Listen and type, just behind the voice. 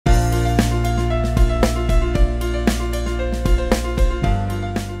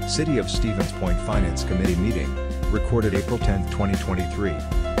City of Stevens Point Finance Committee meeting, recorded April 10, 2023.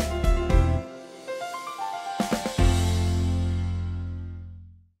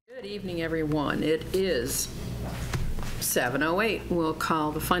 Good evening, everyone. It is 7:08. We'll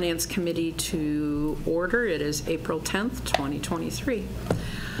call the Finance Committee to order. It is April 10th, 2023.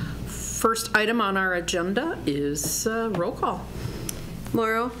 First item on our agenda is roll call.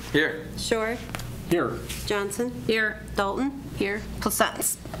 Morrow. Here. Shore. Here. Johnson. Here. Dalton. Here.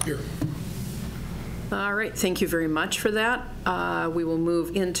 Plassance. Here. All right, thank you very much for that. We will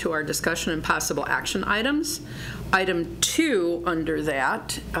move into our discussion and possible action items. Item 2 under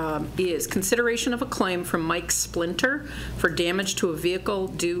that is consideration of a claim from Mike Splinter for damage to a vehicle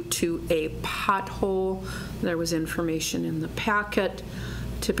due to a pothole. There was information in the packet.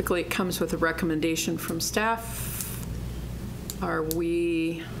 Typically, it comes with a recommendation from staff. Are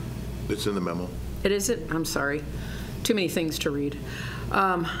we? It's in the memo. It is it? I'm sorry. Too many things to read.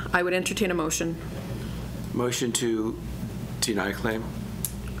 I would entertain a motion. Motion to deny claim.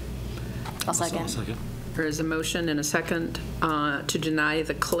 I'll second. There is a motion and a second to deny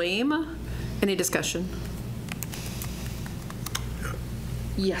the claim. Any discussion?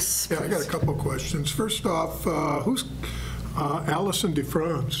 Yes, Yeah, I got a couple of questions. First off, who's Allison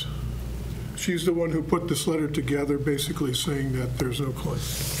DeFrance? She's the one who put this letter together, basically saying that there's no claim.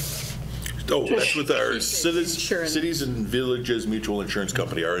 Oh, that's with our Insurance. Cities and Villages Mutual Insurance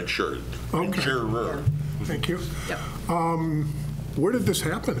Company, our insurer. Thank you. Yep. Where did this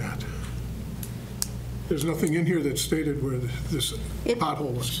happen at? There's nothing in here that stated where this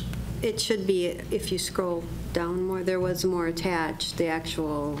pothole was. It should be, if you scroll down more, there was more attached, the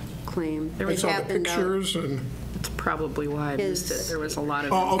actual claim. I saw the pictures and... That's probably why I missed it. There was a lot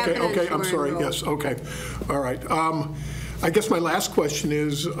of... Oh, okay, Happened in I'm sorry, Warren yes, okay. All right. I guess my last question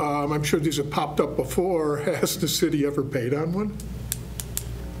is, I'm sure these have popped up before. Has the city ever paid on one?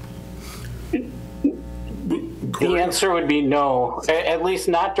 The answer would be no. At least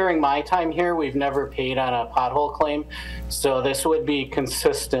not during my time here. We've never paid on a pothole claim. So this would be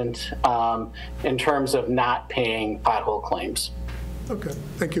consistent in terms of not paying pothole claims. Okay,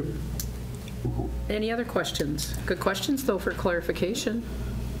 thank you. Any other questions? Good questions, though, for clarification.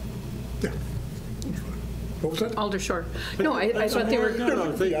 Yeah. What was that? Alder Shore. No, I thought they were...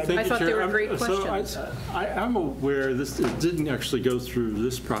 I thought they were great questions. I'm aware, it didn't actually go through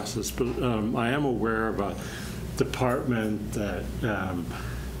this process, but I am aware of a department that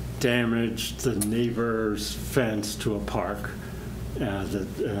damaged the neighbor's fence to a park,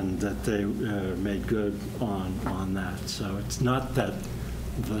 and that they made good on that. So it's not that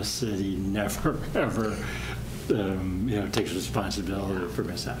the city never, ever takes responsibility for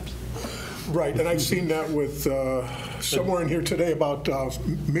mishaps. Right, and I've seen that with somewhere in here today about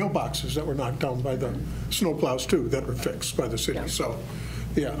mailboxes that were knocked down by the snowplows too, that were fixed by the city. Yeah. So,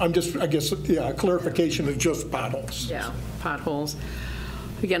 yeah, I guess, clarification is just potholes. Yeah, potholes.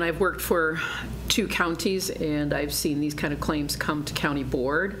 Again, I've worked for 2 counties, and I've seen these kind of claims come to county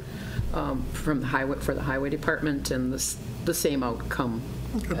board from the highway department, and the same outcome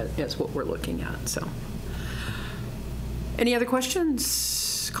as what we're looking at. So, any other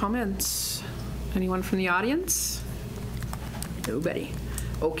questions, comments? Anyone from the audience? Nobody.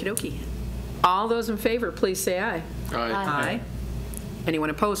 Okie dokie. All those in favor, please say aye. Aye. Aye. Anyone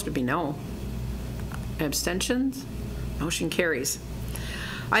opposed would be no. Abstentions? Motion carries.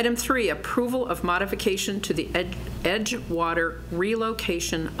 Item 3, approval of modification to the Edgewater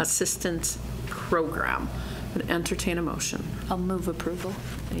Relocation Assistance Program. Would entertain a motion. I'll move approval.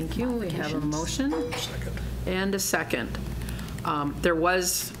 Thank you. We have a motion and a second. There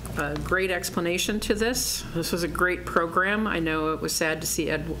was a great explanation to this. This was a great program. I know it was sad to see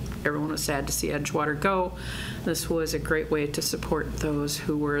everyone was sad to see Edgewater go. This was a great way to support those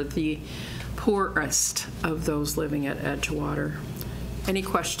who were the poorest of those living at Edgewater. Any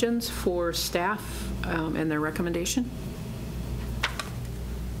questions for staff and their recommendation?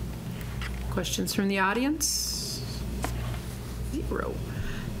 Questions from the audience? 0.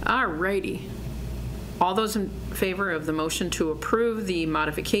 All righty. All those in favor of the motion to approve the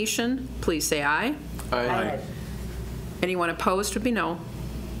modification, please say aye. Aye. Anyone opposed would be no.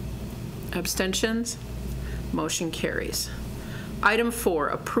 Abstentions? Motion carries. Item 4,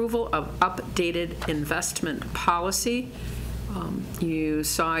 approval of updated investment policy. You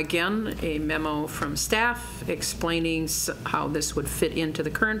saw again a memo from staff explaining how this would fit into the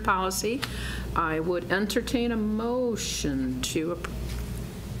current policy. I would entertain a motion to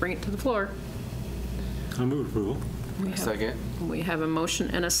bring it to the floor. I move approval. Second. We have a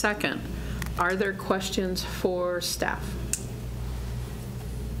motion and a second. Are there questions for staff?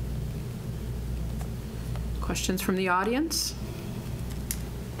 Questions from the audience?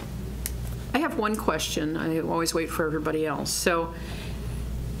 I have one question. I always wait for everybody else. So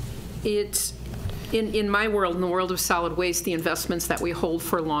it's, in my world, in the world of solid waste, the investments that we hold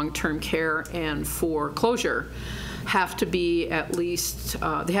for long-term care and for closure have to be at least,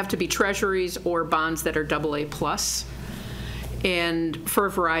 they have to be treasuries or bonds that are AA+, and for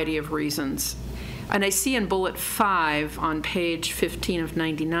a variety of reasons. And I see in bullet 5 on page 15 of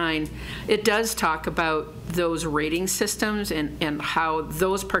 99, it does talk about those rating systems and how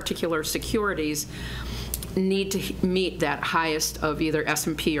those particular securities need to meet that highest of either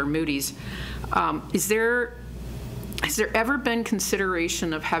S&P or Moody's. Has there ever been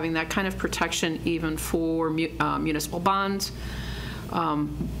consideration of having that kind of protection even for municipal bonds?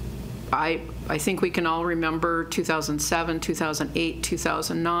 I think we can all remember 2007, 2008,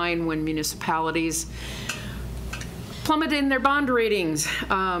 2009 when municipalities plummeted in their bond ratings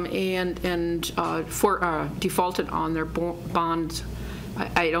and defaulted on their bonds.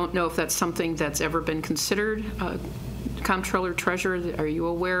 I don't know if that's something that's ever been considered. Comptroller, Treasurer, are you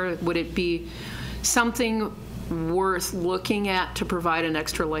aware? Would it be something worth looking at to provide an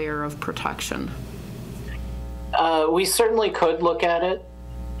extra layer of protection? We certainly could look at it.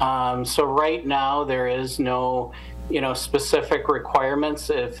 So right now there is no, specific requirements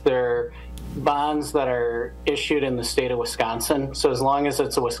if they're bonds that are issued in the state of Wisconsin. So as long as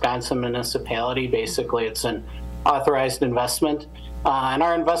it's a Wisconsin municipality, basically it's an authorized investment. And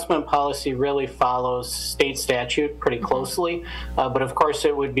our investment policy really follows state statute pretty closely. But of course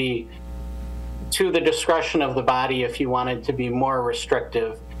it would be to the discretion of the body if you wanted to be more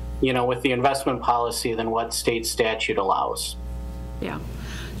restrictive, with the investment policy than what state statute allows. Yeah.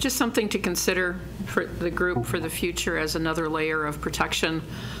 Just something to consider for the group for the future as another layer of protection.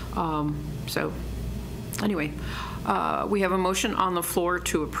 So anyway, we have a motion on the floor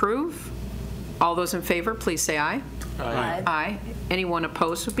to approve. All those in favor, please say aye. Aye. Aye. Anyone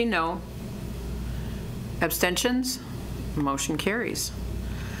opposed would be no. Abstentions? Motion carries.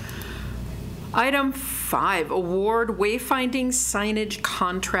 Item 5, award wayfinding signage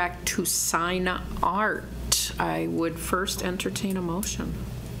contract to Sign Art. I would first entertain a motion.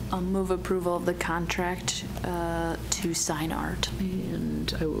 I'll move approval of the contract to Sign Art.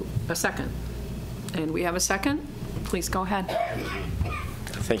 And a second. And we have a second. Please go ahead.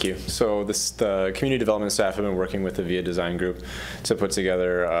 Thank you. So the community development staff have been working with the VIA Design Group to put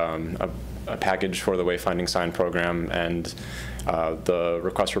together a package for the wayfinding sign program and the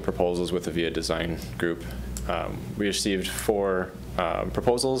request for proposals with the VIA Design Group. We received 4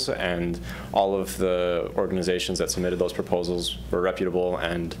 proposals, and all of the organizations that submitted those proposals were reputable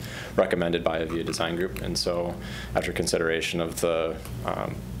and recommended by a VIA Design Group. And so after consideration of the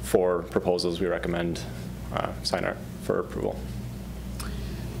 4 proposals, we recommend Sign Art for approval.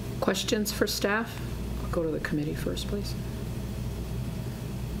 Questions for staff? I'll go to the committee first, please.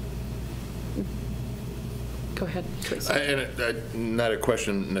 Go ahead, please. Not a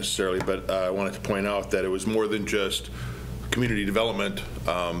question necessarily, but I wanted to point out that it was more than just community development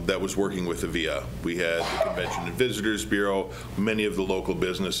that was working with the VIA. We had the Convention and Visitors Bureau, many of the local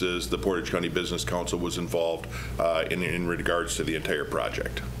businesses, the Portage County Business Council was involved in regards to the entire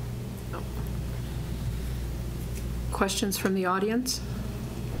project. Questions from the audience?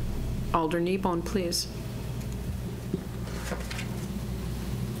 Alder Kneebone, please.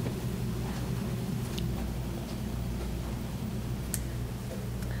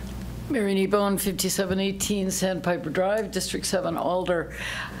 Mary Kneebone, 5718 Sandpiper Drive, District 7, Alder.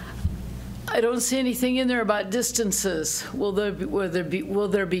 I don't see anything in there about distances. Will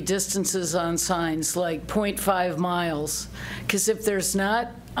there be distances on signs like 0.5 miles? Because if there's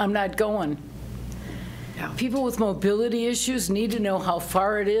not, I'm not going. Yeah. People with mobility issues need to know how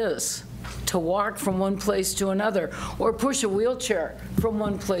far it is to walk from one place to another, or push a wheelchair from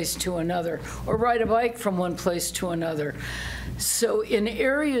one place to another, or ride a bike from one place to another. So in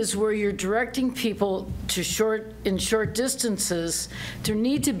areas where you're directing people to short distances, there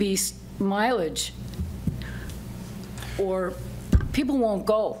need to be mileage, or people won't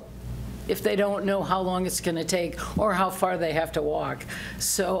go if they don't know how long it's going to take or how far they have to walk.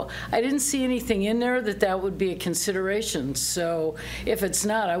 So I didn't see anything in there that would be a consideration. So if it's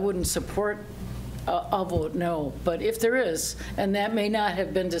not, I wouldn't support. I'll vote no. But if there is, and that may not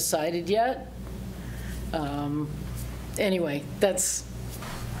have been decided yet, anyway, that's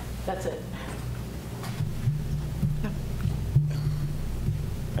it.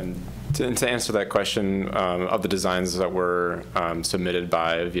 And to answer that question, of the designs that were submitted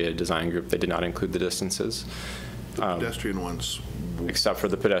by VIA Design Group, they did not include the distances. The pedestrian ones. Except for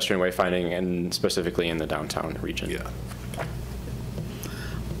the pedestrian wayfinding, and specifically in the downtown region. Yeah.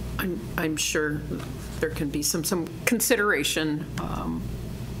 I'm sure there can be some consideration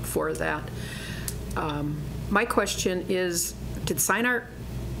for that. My question is, did SignArt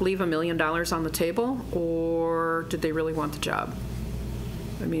leave $1 million on the table, or did they really want the job?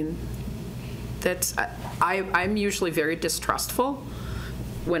 I mean, I'm usually very distrustful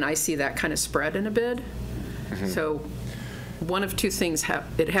when I see that kind of spread in a bid. So one of two things,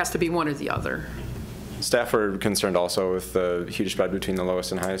 it has to be one or the other. Staff were concerned also with the huge spread between the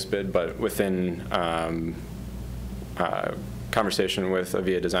lowest and highest bid, but within conversation with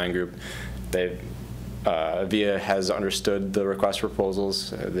Avia Design Group, Avia has understood the request proposals.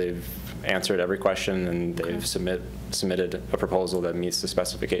 They've answered every question, and they've submitted a proposal that meets the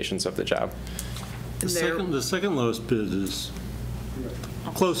specifications of the job. The second lowest bid is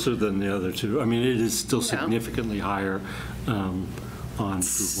closer than the other two. I mean, it is still significantly higher on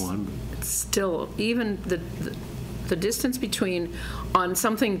Group 1. Still, even the distance between, on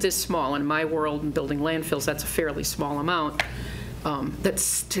something this small, in my world, in building landfills, that's a fairly small amount. That's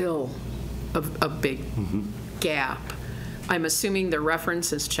still a big gap. I'm assuming their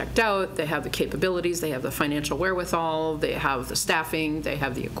reference is checked out, they have the capabilities, they have the financial wherewithal, they have the staffing, they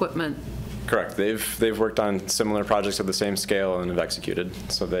have the equipment. Correct. They've worked on similar projects of the same scale and have executed.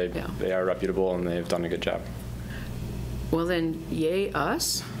 So they are reputable, and they've done a good job. Well then, yay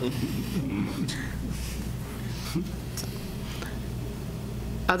us.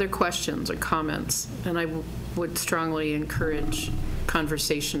 Other questions or comments? And I would strongly encourage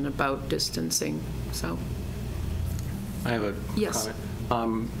conversation about distancing. So, I have a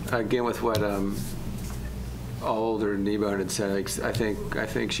comment. Again, with what Alder Kneebone had said, I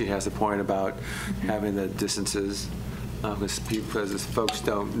think she has a point about having the distances, because folks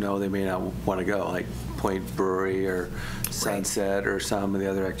don't know, they may not want to go, like Point Brewery or Sunset or some of the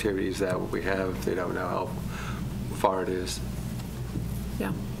other activities that we have, if they don't know how far it is.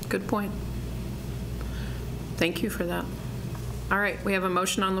 Yeah, good point. Thank you for that. All right, we have a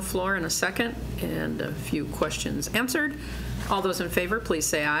motion on the floor and a second, and a few questions answered. All those in favor, please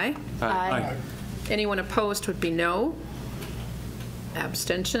say aye. Aye. Anyone opposed would be no.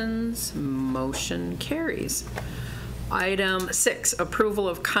 Abstentions, motion carries. Item 6, approval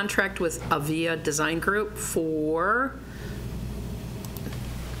of contract with Avia Design Group for,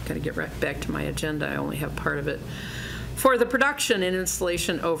 got to get right back to my agenda, I only have part of it, for the production and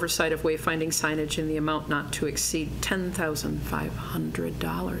installation oversight of wayfinding signage in the amount not to exceed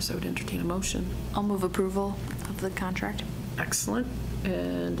 $10,500. I would entertain a motion. I'll move approval of the contract. Excellent.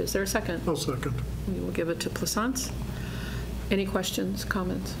 And is there a second? I'll second. We will give it to Plaisance. Any questions,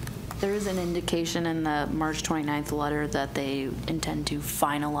 comments? There is an indication in the March 29th letter that they intend to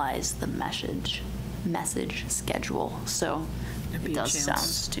finalize the message schedule. So it does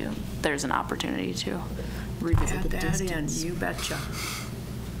sound to, there's an opportunity to revisit the distance. You betcha.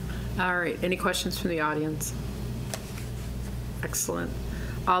 All right, any questions from the audience? Excellent.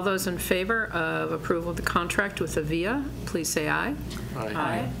 All those in favor of approval of the contract with Avia, please say aye. Aye.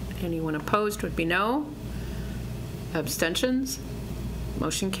 Aye. Anyone opposed would be no. Abstentions?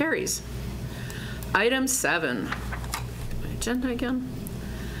 Motion carries. Item 7. My agenda again.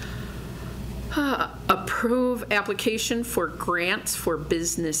 Approve application for grants for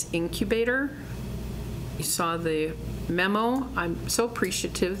business incubator. You saw the memo. I'm so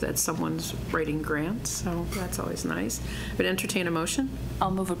appreciative that someone's writing grants, so that's always nice. Would entertain a motion? I'll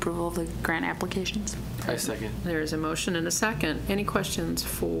move approval of the grant applications. I second. There is a motion and a second. Any questions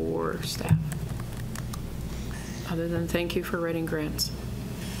for staff? Other than thank you for writing grants.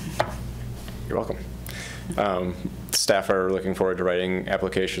 You're welcome. Staff are looking forward to writing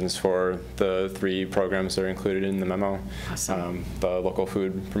applications for the 3 programs that are included in the memo. Awesome. The local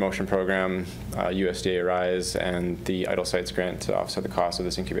food promotion program, USDA RISE, and the Idle Sites grant to offset the cost of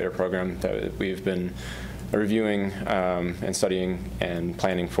this incubator program that we've been reviewing and studying and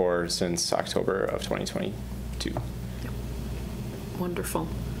planning for since October of 2022. Yep. Wonderful.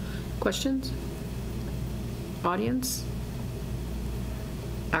 Questions? Audience?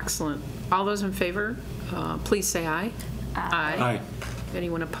 Excellent. All those in favor, please say aye. Aye.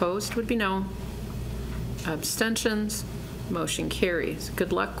 Anyone opposed would be no. Abstentions, motion carries.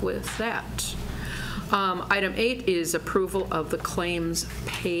 Good luck with that. Item 8 is approval of the claims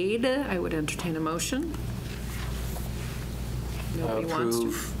paid. I would entertain a motion. Nobody wants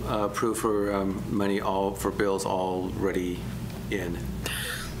to. Approve for money for bills already in.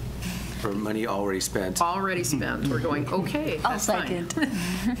 For money already spent. Already spent. We're going, okay, that's fine.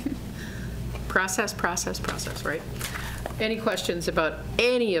 Process, right? Any questions about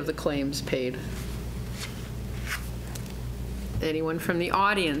any of the claims paid? Anyone from the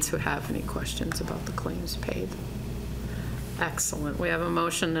audience who have any questions about the claims paid? Excellent. We have a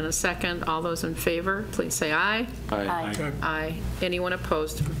motion and a second. All those in favor, please say aye. Aye. Aye. Anyone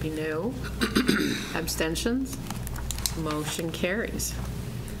opposed would be no. Abstentions? Motion carries.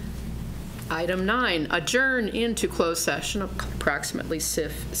 Item 9, adjourn into closed session approximately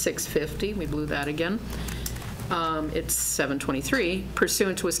 6:50. We blew that again. It's 7:23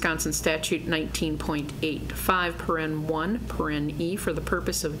 pursuant to Wisconsin Statute 19.85 paren 1 paren E for the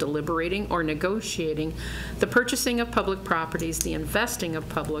purpose of deliberating or negotiating the purchasing of public properties, the investing of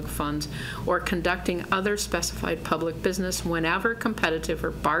public funds, or conducting other specified public business whenever competitive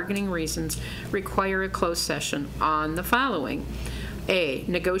or bargaining reasons require a closed session on the following. A,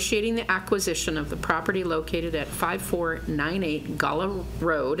 negotiating the acquisition of the property located at 5498 Gullah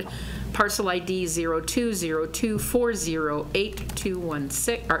Road, parcel ID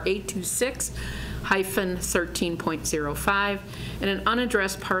 0202408226-13.05, and an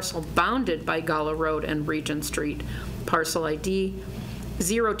unaddressed parcel bounded by Gullah Road and Regent Street, parcel ID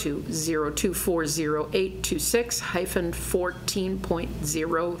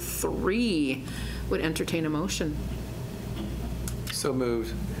 0202408226-14.03. Would entertain a motion. So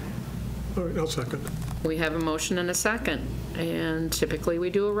moved. All right, I'll second. We have a motion and a second, and typically we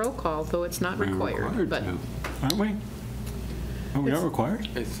do a roll call, though it's not required. But Aren't we? Are we not required?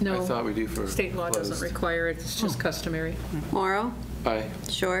 I no, thought we do for state law doesn't closed. require it, it's just customary. Morrow, Aye.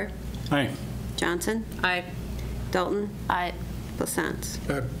 Short, Aye. Johnson, Aye. Dalton, Aye. Plassance.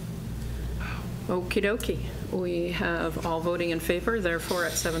 Okie dokie. We have all voting in favor, therefore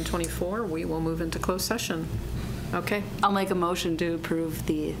at 7:24, we will move into closed session. Okay. I'll make a motion to approve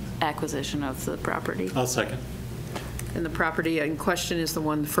the acquisition of the property. I'll second. And the property in question is the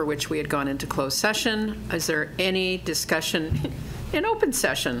one for which we had gone into closed session. Is there any discussion in open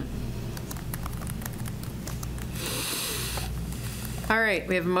session? All right,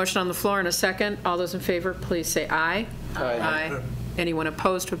 we have a motion on the floor and a second. All those in favor, please say aye. Aye. Anyone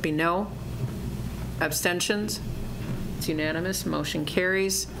opposed would be no. Abstentions? It's unanimous. Motion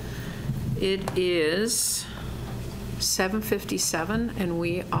carries. It is 7:57, and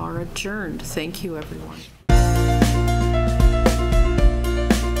we are adjourned. Thank you, everyone.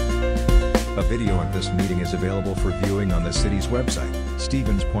 A video of this meeting is available for viewing on the city's website,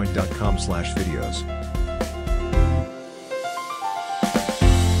 stevenspoint.com/videos.